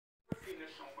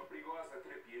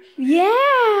Yeah.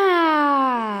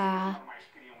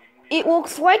 It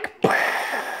looks like.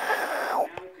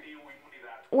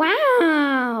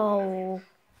 Wow.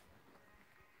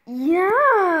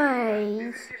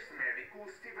 Nice.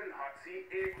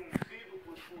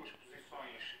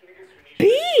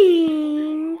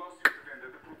 Pink.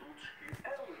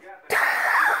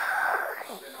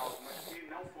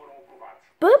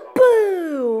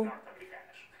 Boo-boo.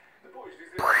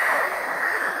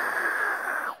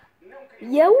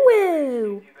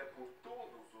 Yellow.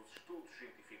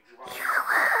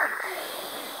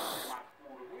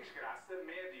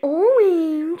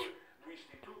 Orange.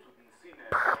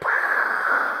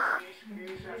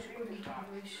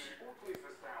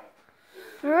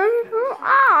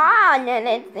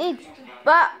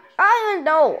 But I don't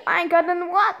know. I got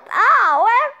what?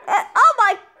 Oh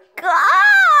my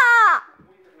god!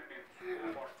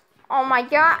 Oh my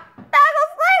god! That was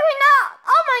crazy now!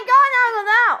 Oh my god! I don't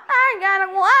know. I got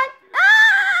what?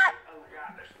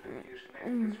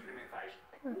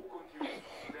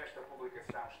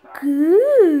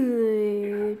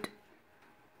 Good.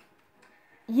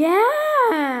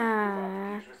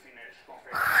 Yeah.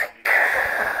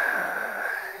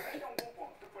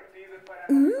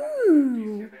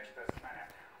 Ooh.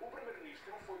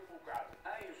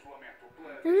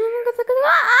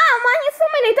 Mine is so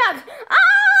many times.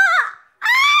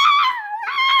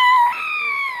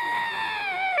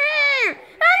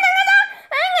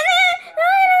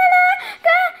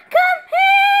 Come here.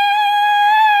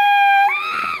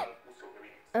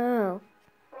 Oh.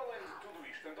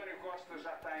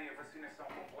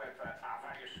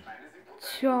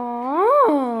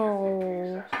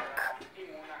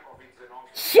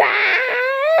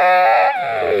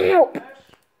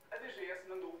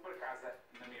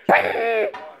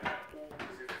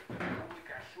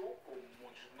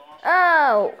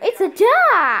 Oh, it's a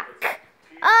duck.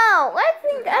 Oh, I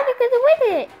think it's with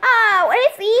it. Oh,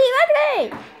 let's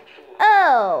see.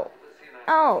 Oh,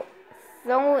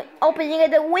 so opening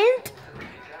the wind.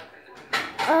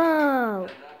 Oh,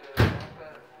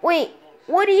 wait,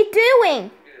 what are you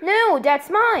doing? No, that's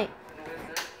mine.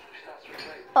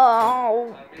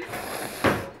 Oh.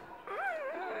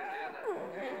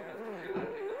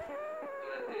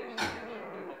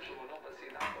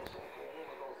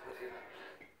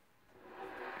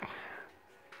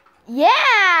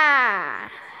 Yeah!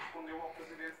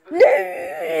 No!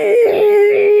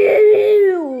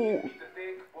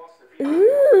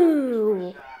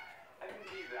 Ooh!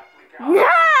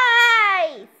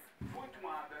 Nice!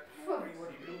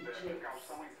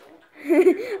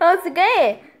 That's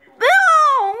okay.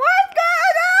 Boom! What's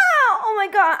going on? Oh my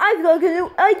god! I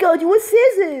got you with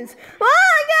scissors. Oh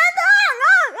my god!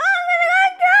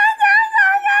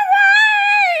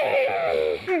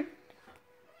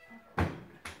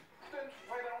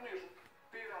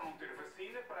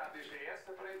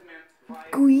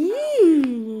 Green.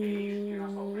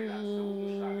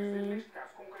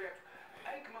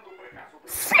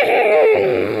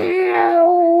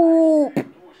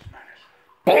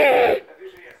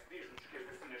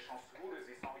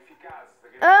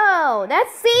 Oh,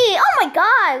 let's see. Oh my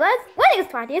god, what is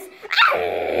this?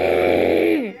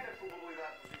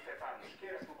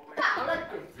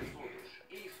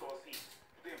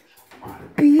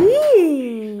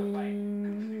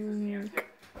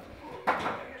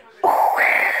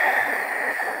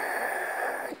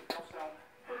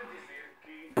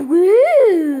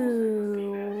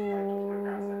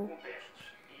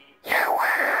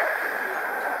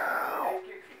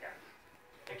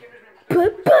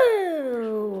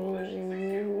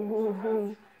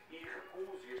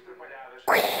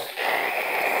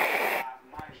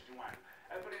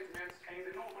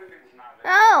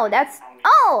 Oh, that's.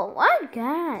 Oh, my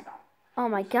god. Oh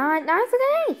my god, that's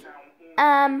great.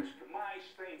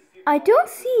 I don't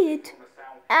see it.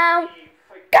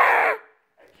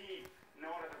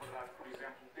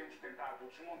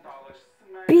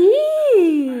 Big.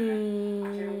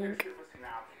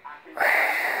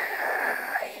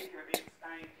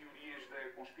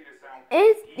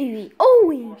 It's the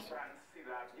always.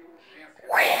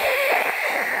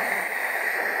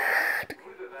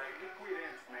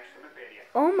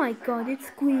 Oh my god, it's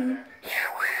green.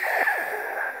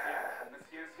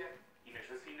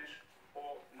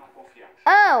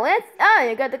 Oh,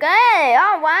 you got the guy.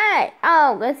 Alright.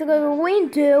 Oh, let's go to the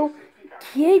window.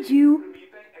 Can you?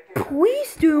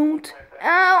 Please don't.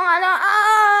 I'm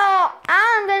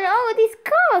gonna all these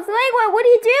cars. What are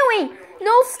you doing?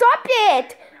 No, stop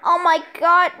it. Oh my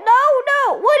god.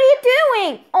 No. What are you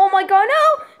doing? Oh my god,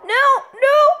 no. No.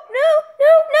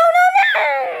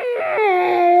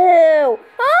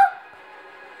 Huh?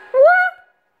 What?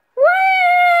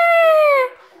 Where?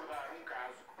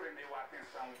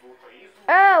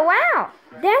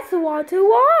 how to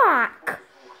walk.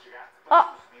 What?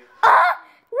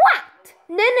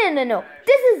 No.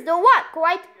 This is the walk,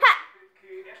 right? Ha!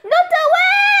 Not the way!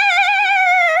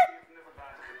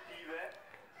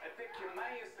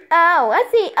 Oh,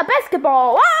 let's see. A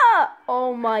basketball. Ah!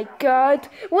 Oh my god.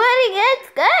 It's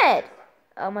good.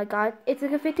 Oh my god. It's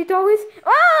like $50.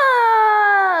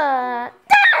 Ah!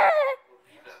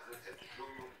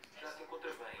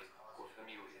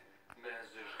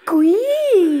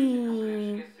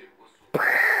 Green.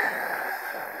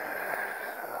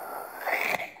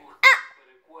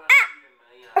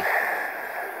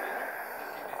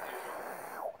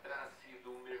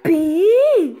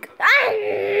 Pink.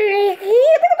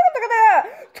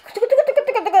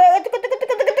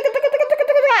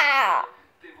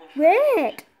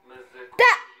 Red.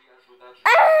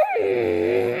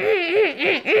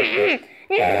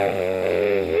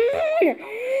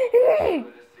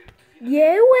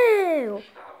 Yellow.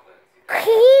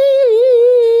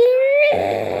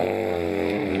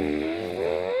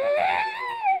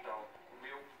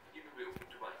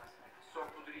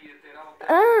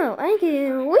 Oh, I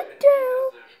get a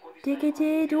window.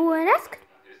 Ticketed or an ask.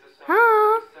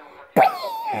 Huh?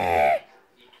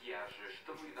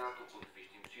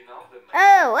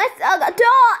 Oh, it's a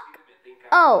dog.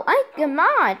 Oh, come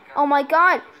on. Oh my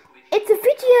god. It's a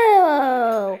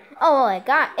video. Oh my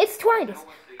god. It's twice.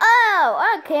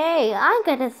 Oh, okay. I'm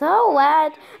gonna so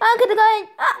wet. I'm gonna go in.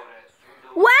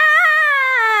 Wow.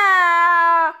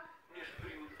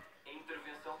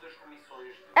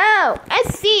 Oh, I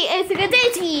see. It's a good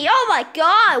day. Oh my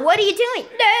god. What are you doing?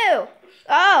 No.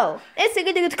 Oh, it's a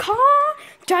good car.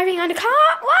 Driving on the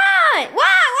car. Why?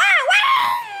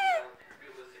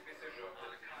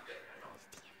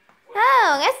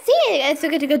 Oh, let's see. It's a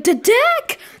good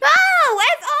deck. Oh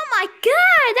my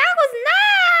god. That was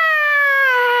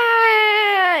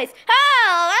nice.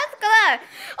 Oh, let's go.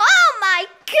 Oh my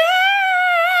god.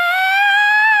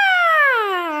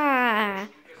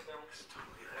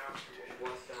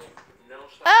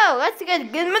 Oh, let's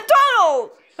get good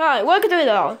McDonald's. Alright, welcome to it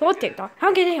all. What TikTok?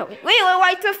 How can I help you? We will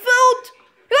like the food.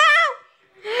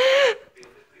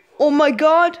 Oh my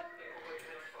god.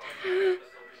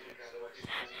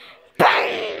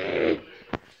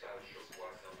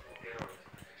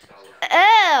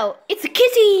 Oh, it's a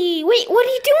kitty. Wait, what are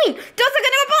you doing?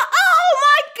 Oh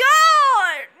my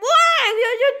god. What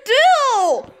did you do?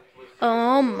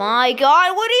 Oh my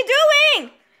god, what are you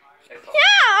doing?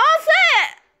 Yeah, all set.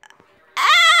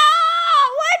 Oh,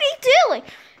 what are you doing?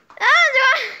 Oh,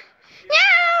 no!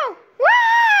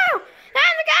 Wow!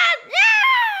 Oh my god! No!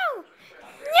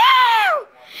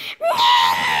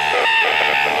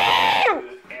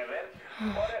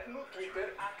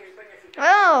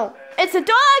 Oh, it's a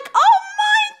dog! Oh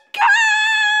my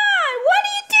god! What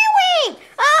are you doing?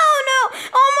 Oh no!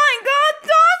 Oh my god!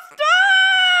 Stop!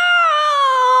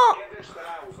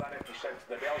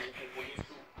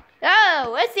 Oh,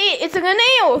 let's see. It's the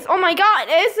nails. Oh my god.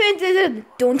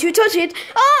 Don't you touch it.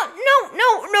 Oh, no.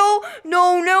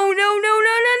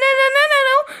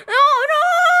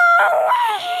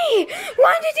 Why?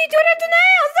 Why did he do that to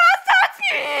nails?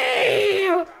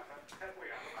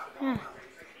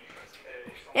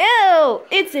 Oh,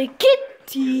 it's a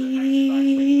kitty.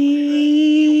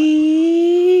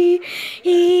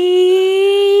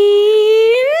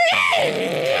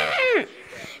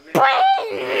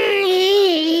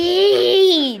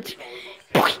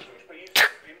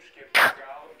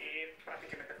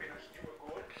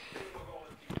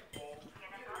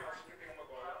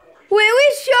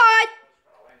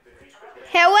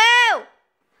 Hello?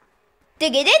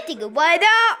 Digga, what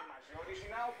up?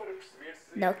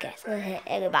 No guess.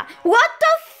 What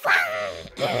the fuck?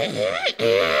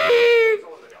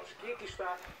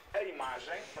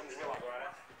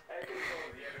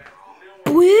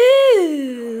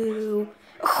 Blue.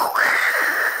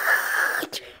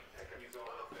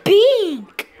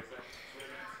 Pink.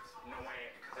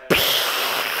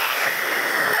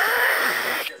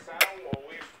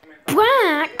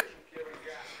 Black.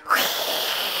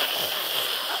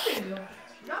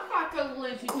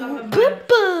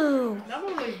 Purple.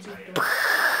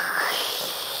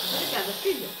 Obrigada,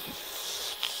 filha.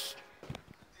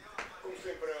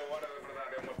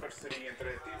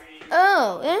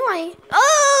 Oh, anyway.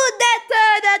 Oh, that's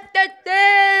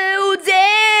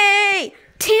day.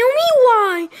 Tell me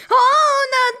why. Oh,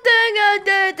 not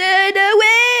the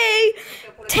way.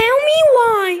 Tell me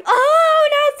why. Oh,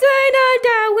 that's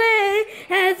the way.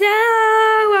 That's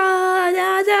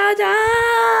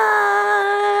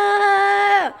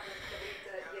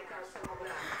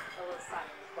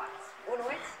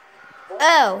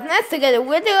Oh, that's a good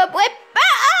whip. Oh my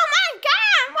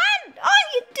god, what are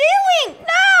you doing?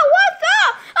 No, what's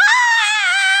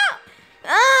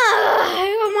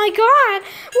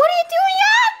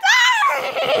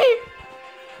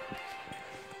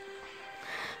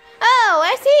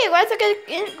Let's get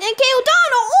and kill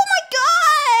Donald. Oh my god!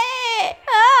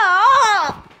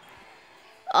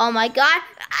 Oh my god!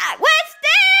 What's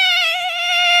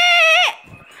that?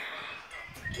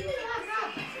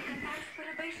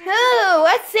 Oh,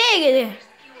 let's see.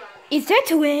 Is that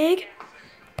twig?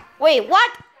 Wait,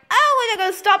 what? Oh, we're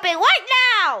gonna stop it right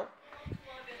now!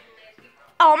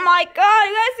 Oh my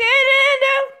god, let's get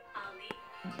it!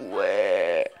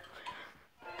 Where?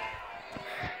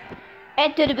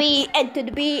 Enter the B, enter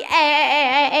the B,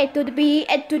 enter the B,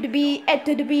 enter the B,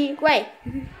 enter the B. Wait.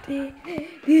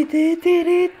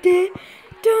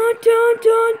 Dun, dun,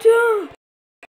 dun, dun.